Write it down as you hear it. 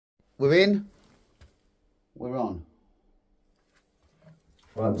We're in. We're on.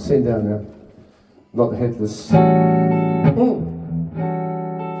 Right, I'm sitting down now. Not the headless.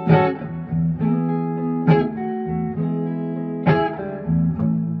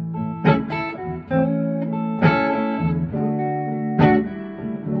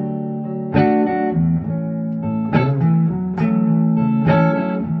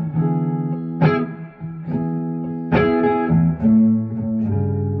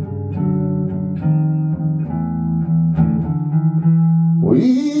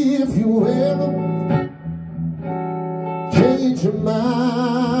 If you ever change your mind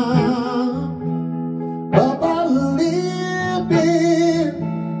about living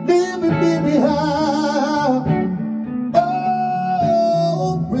behind,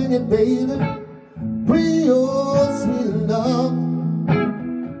 oh, bring it, baby, bring your sweet love,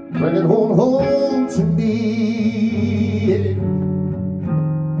 bring it home to me.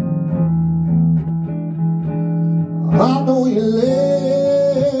 I know you live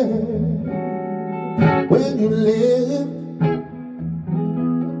when you live.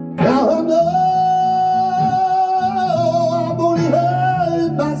 Now I know I'm only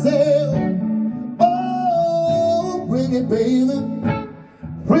hurting myself. Oh, bring it, baby,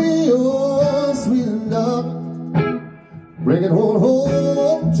 bring your sweet love, bring it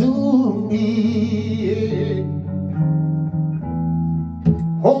home to me,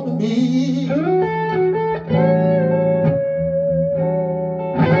 home to me.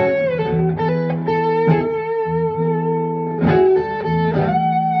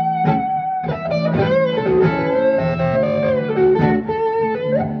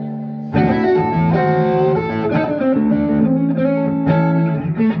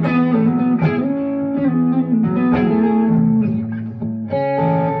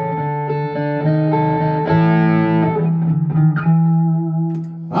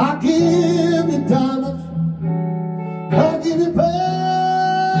 I give you diamonds, I give you pearls,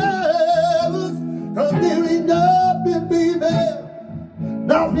 'cause there ain't nothing, baby,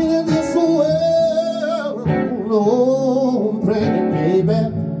 nothing in this world. Oh, bring it, baby,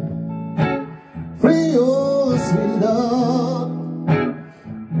 free your sweet love,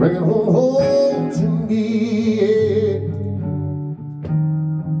 bring it home to me.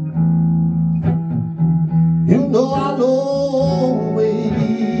 You know I'll always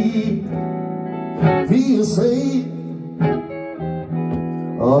feel safe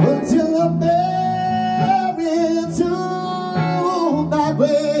until I'm married to my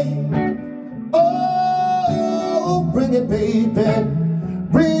grave. Oh, bring it, baby,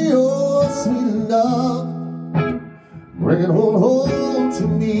 bring your sweet love, bring it home to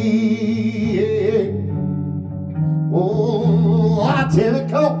me. Oh, I tell it,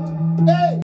 come